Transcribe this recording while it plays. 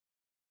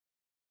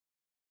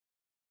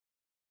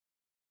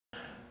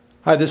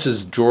Hi, this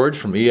is George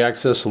from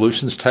eAccess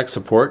Solutions Tech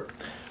Support.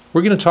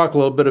 We're going to talk a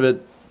little bit of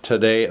it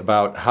today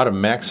about how to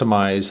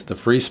maximize the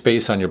free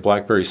space on your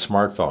BlackBerry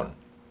smartphone.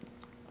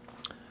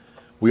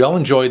 We all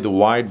enjoy the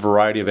wide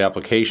variety of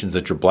applications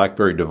that your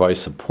BlackBerry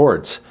device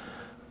supports,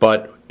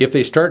 but if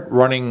they start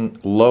running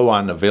low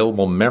on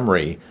available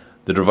memory,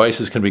 the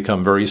devices can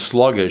become very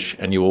sluggish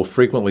and you will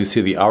frequently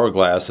see the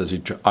hourglass as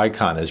your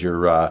icon as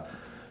you're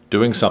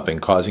doing something,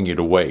 causing you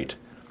to wait.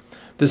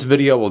 This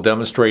video will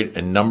demonstrate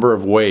a number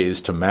of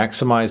ways to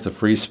maximize the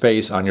free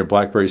space on your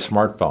BlackBerry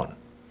smartphone.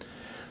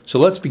 So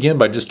let's begin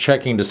by just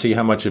checking to see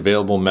how much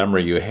available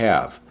memory you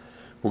have.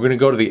 We're going to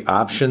go to the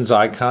options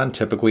icon,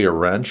 typically a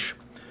wrench.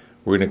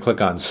 We're going to click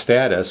on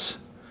status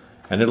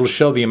and it'll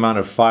show the amount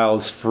of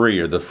files free,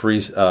 or the free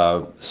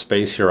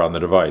space here on the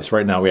device.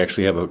 Right now we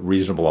actually have a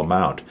reasonable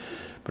amount.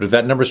 But if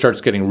that number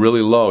starts getting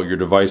really low, your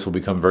device will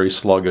become very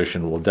sluggish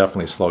and will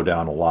definitely slow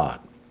down a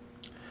lot.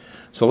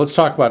 So let's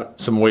talk about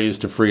some ways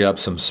to free up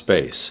some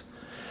space.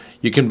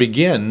 You can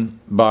begin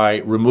by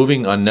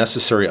removing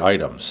unnecessary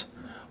items.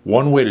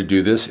 One way to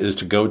do this is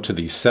to go to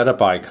the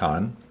setup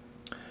icon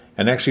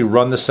and actually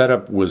run the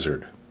setup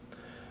wizard.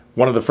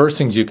 One of the first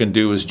things you can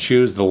do is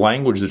choose the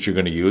language that you're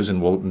going to use,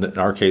 and in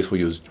our case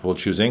we'll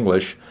choose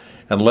English,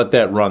 and let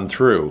that run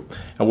through.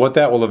 And what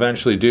that will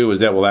eventually do is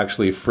that will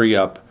actually free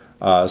up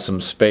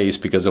some space,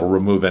 because it will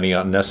remove any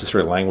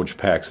unnecessary language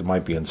packs that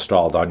might be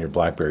installed on your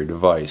BlackBerry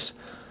device.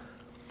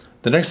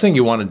 The next thing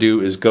you want to do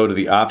is go to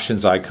the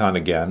options icon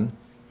again,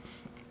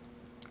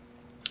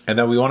 and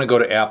then we want to go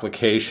to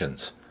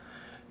applications.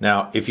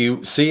 Now if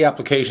you see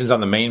applications on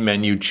the main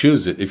menu,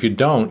 choose it. If you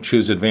don't,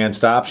 choose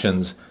advanced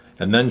options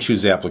and then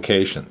choose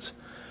applications.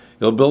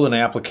 It'll build an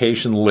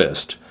application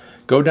list.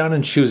 Go down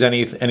and choose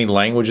any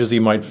languages you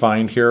might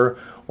find here,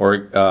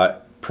 or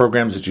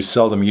programs that you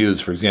seldom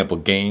use, for example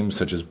games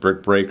such as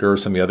Brick Breaker,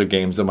 some of the other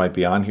games that might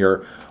be on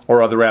here,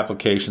 or other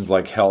applications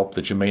like Help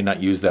that you may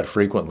not use that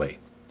frequently.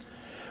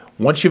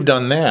 Once you've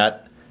done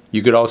that,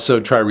 you could also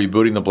try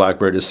rebooting the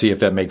BlackBerry to see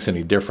if that makes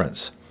any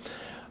difference.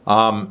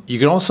 You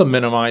can also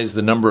minimize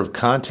the number of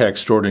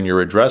contacts stored in your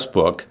address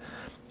book,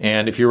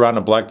 and if you're on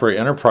a BlackBerry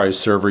Enterprise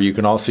server, you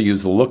can also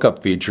use the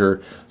lookup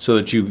feature so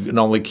that you can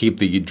only keep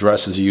the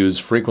addresses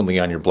used frequently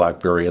on your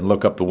BlackBerry and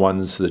look up the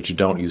ones that you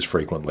don't use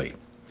frequently.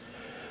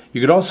 You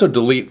could also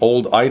delete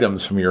old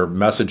items from your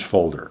message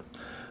folder.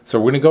 So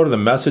we're going to go to the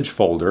message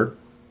folder.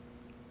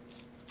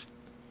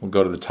 We'll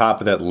go to the top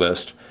of that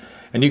list.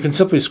 And you can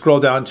simply scroll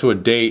down to a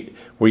date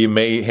where you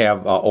may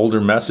have older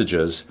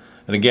messages.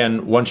 And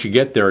again, once you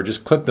get there,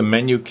 just click the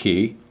menu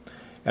key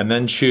and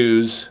then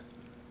choose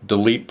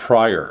Delete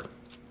Prior.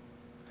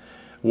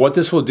 What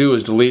this will do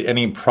is delete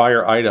any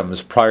prior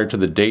items prior to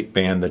the date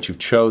band that you've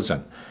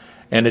chosen.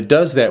 And it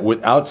does that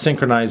without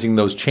synchronizing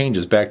those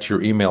changes back to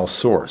your email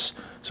source.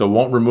 So it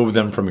won't remove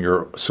them from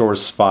your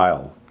source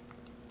file.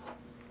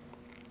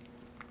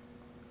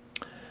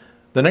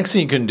 The next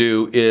thing you can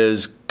do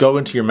is go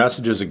into your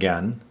messages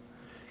again,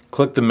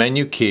 click the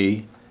menu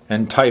key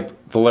and type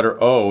the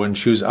letter O and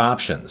choose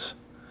Options.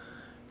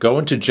 Go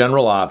into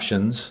General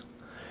Options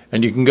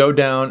and you can go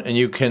down and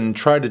you can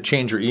try to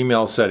change your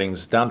email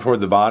settings. Down toward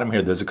the bottom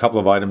here, there's a couple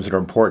of items that are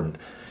important.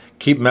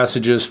 Keep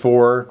messages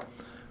for,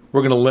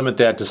 we're going to limit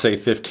that to say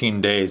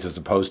 15 days as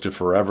opposed to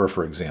forever,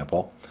 for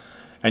example.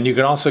 And you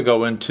can also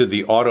go into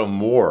the Auto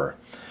More.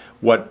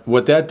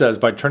 What that does,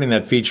 by turning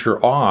that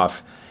feature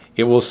off,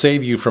 it will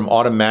save you from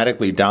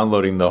automatically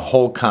downloading the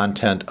whole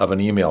content of an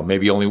email.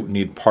 Maybe you only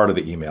need part of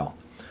the email,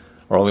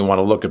 or only want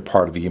to look at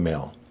part of the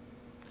email.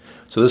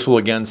 So this will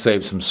again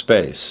save some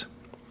space.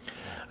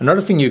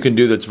 Another thing you can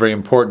do that's very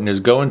important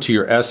is go into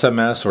your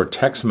SMS or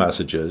text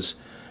messages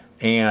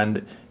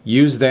and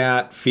use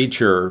that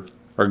feature,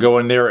 or go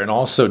in there and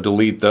also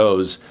delete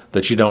those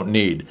that you don't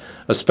need.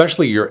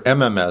 Especially your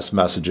MMS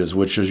messages,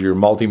 which is your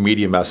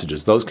multimedia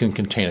messages. Those can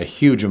contain a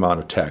huge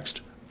amount of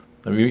text,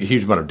 a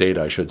huge amount of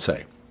data I should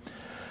say.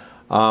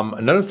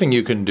 Another thing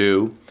you can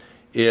do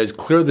is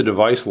clear the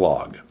device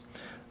log.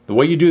 The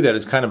way you do that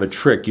is kind of a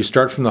trick. You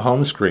start from the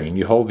home screen,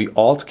 you hold the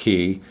Alt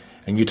key,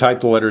 and you type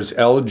the letters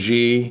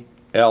LG,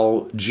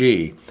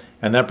 LG,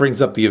 and that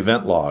brings up the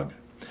event log.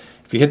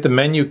 If you hit the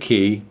menu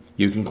key,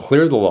 you can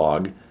clear the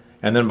log,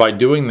 and then by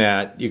doing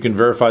that, you can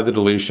verify the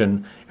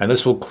deletion, and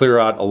this will clear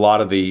out a lot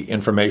of the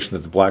information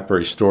that the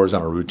BlackBerry stores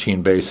on a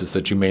routine basis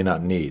that you may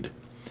not need.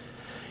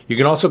 You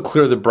can also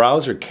clear the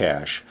browser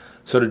cache.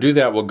 So to do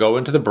that, we'll go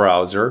into the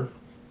browser,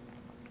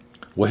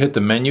 we'll hit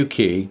the menu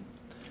key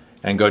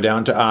and go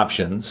down to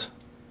Options,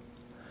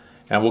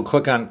 and we'll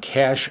click on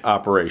Cache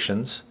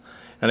Operations.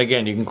 And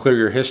again, you can clear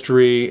your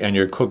history and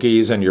your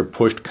cookies and your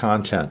pushed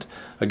content.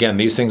 Again,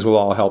 these things will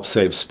all help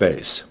save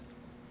space.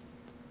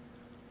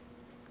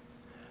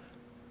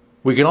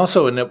 We can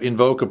also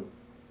invoke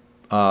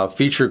a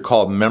feature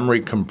called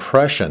memory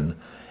compression,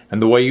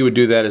 and the way you would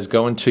do that is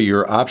go into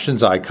your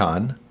options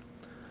icon,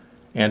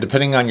 and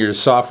depending on your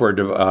software,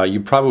 you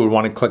probably would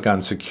want to click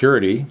on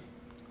Security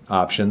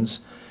Options,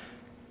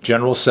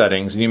 General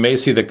Settings, and you may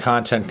see the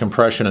content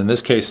compression in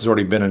this case has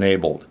already been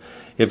enabled.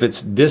 If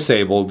it's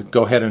disabled,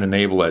 go ahead and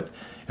enable it.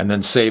 and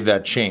then save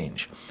that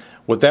change.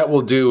 What that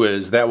will do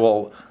is that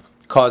will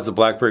cause the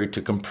BlackBerry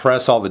to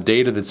compress all the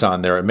data that's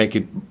on there and make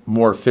it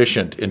more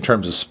efficient in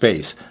terms of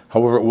space.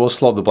 However, it will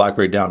slow the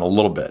BlackBerry down a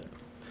little bit.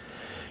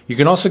 You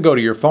can also go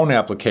to your phone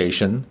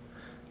application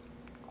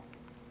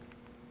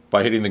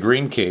by hitting the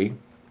green key,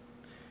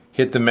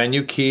 hit the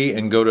menu key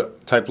and go to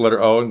type the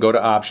letter O and go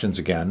to options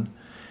again.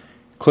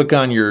 Click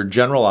on your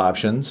general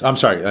options,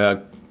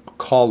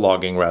 call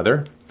logging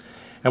rather.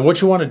 And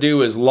what you want to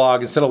do is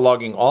log, instead of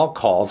logging all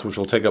calls, which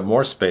will take up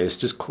more space,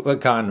 just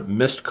click on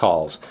missed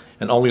calls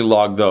and only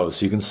log those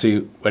so you can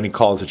see any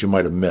calls that you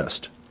might have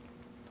missed.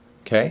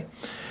 Okay?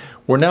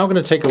 We're now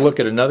going to take a look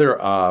at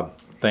another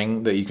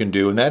thing that you can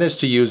do, and that is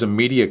to use a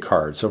media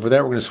card. So for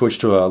that, we're going to switch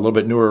to a little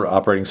bit newer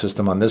operating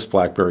system on this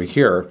BlackBerry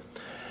here.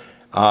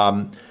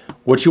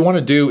 What you want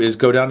to do is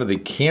go down to the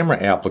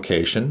camera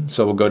application.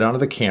 So we'll go down to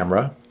the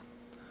camera,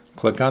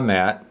 click on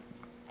that.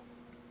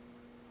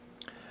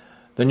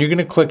 Then you're going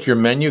to click your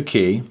menu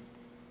key,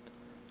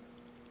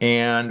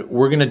 and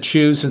we're going to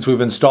choose, since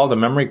we've installed a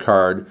memory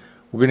card,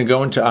 we're going to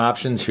go into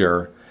options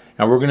here,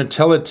 and we're going to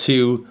tell it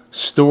to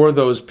store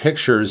those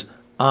pictures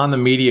on the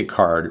media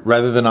card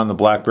rather than on the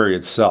BlackBerry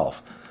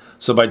itself.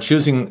 So by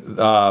choosing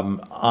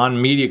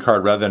on media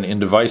card rather than in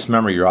device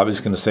memory, you're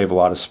obviously going to save a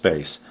lot of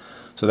space.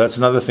 So that's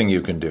another thing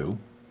you can do.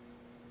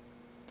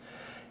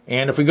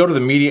 And if we go to the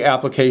media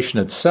application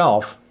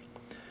itself,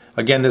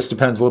 again, this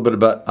depends a little bit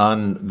about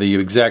on the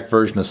exact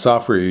version of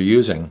software you're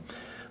using.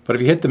 But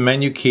if you hit the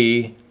menu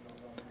key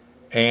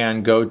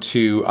and go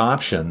to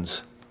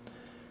options,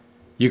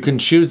 you can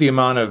choose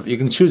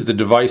the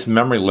device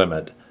memory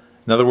limit.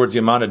 In other words, the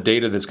amount of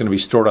data that's going to be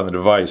stored on the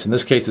device. In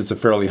this case, it's a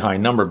fairly high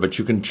number, but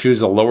you can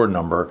choose a lower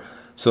number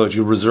so that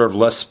you reserve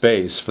less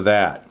space for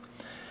that.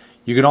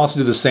 You can also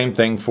do the same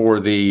thing for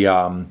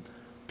the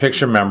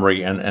picture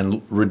memory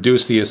and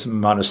reduce the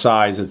amount of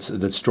size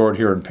that's stored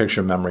here in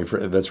picture memory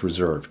that's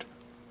reserved.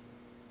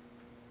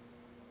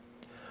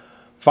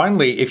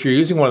 Finally, if you're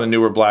using one of the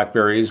newer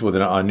BlackBerries with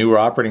a newer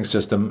operating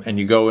system and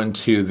you go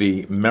into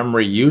the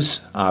memory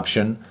use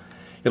option,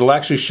 it'll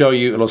actually show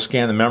you, it'll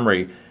scan the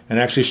memory and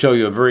actually show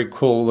you a very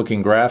cool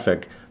looking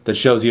graphic that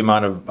shows the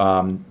amount of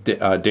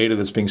data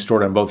that's being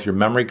stored on both your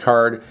memory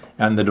card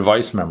and the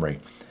device memory.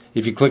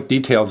 If you click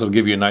details, it'll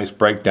give you a nice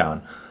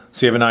breakdown,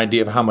 so you have an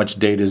idea of how much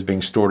data is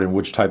being stored in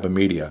which type of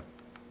media.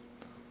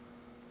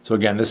 So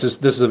again, this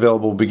is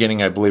available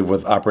beginning, I believe,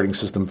 with operating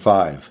system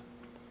 5.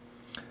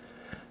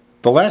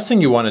 The last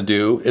thing you want to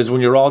do is,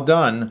 when you're all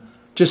done,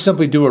 just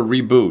simply do a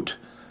reboot.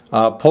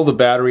 Pull the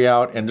battery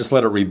out and just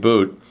let it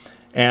reboot.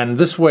 And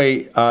this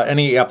way,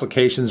 any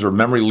applications or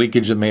memory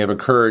leakage that may have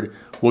occurred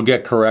will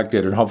get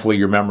corrected, and hopefully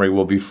your memory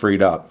will be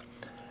freed up.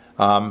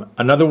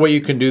 Another way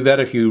you can do that,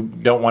 if you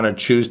don't want to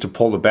choose to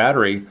pull the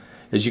battery,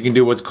 is you can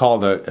do what's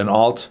called an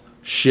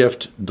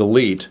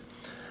Alt-Shift-Delete.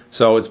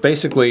 So it's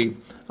basically,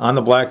 on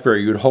the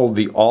BlackBerry, you'd hold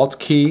the Alt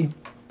key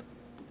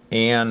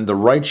and the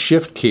right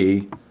Shift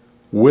key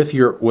with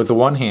the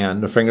one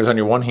hand, the fingers on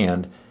your one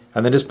hand,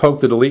 and then just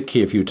poke the Delete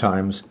key a few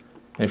times.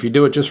 And if you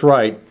do it just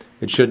right,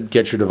 it should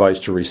get your device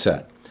to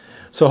reset.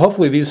 So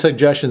hopefully these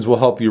suggestions will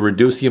help you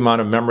reduce the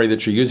amount of memory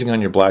that you're using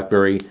on your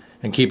BlackBerry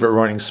and keep it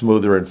running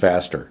smoother and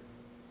faster.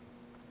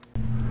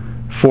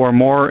 For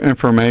more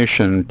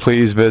information,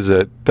 please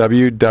visit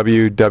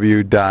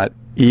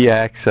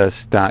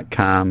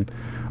www.eaccess.com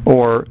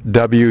or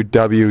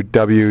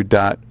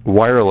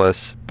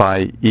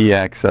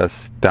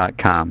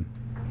www.wirelessbyeaccess.com.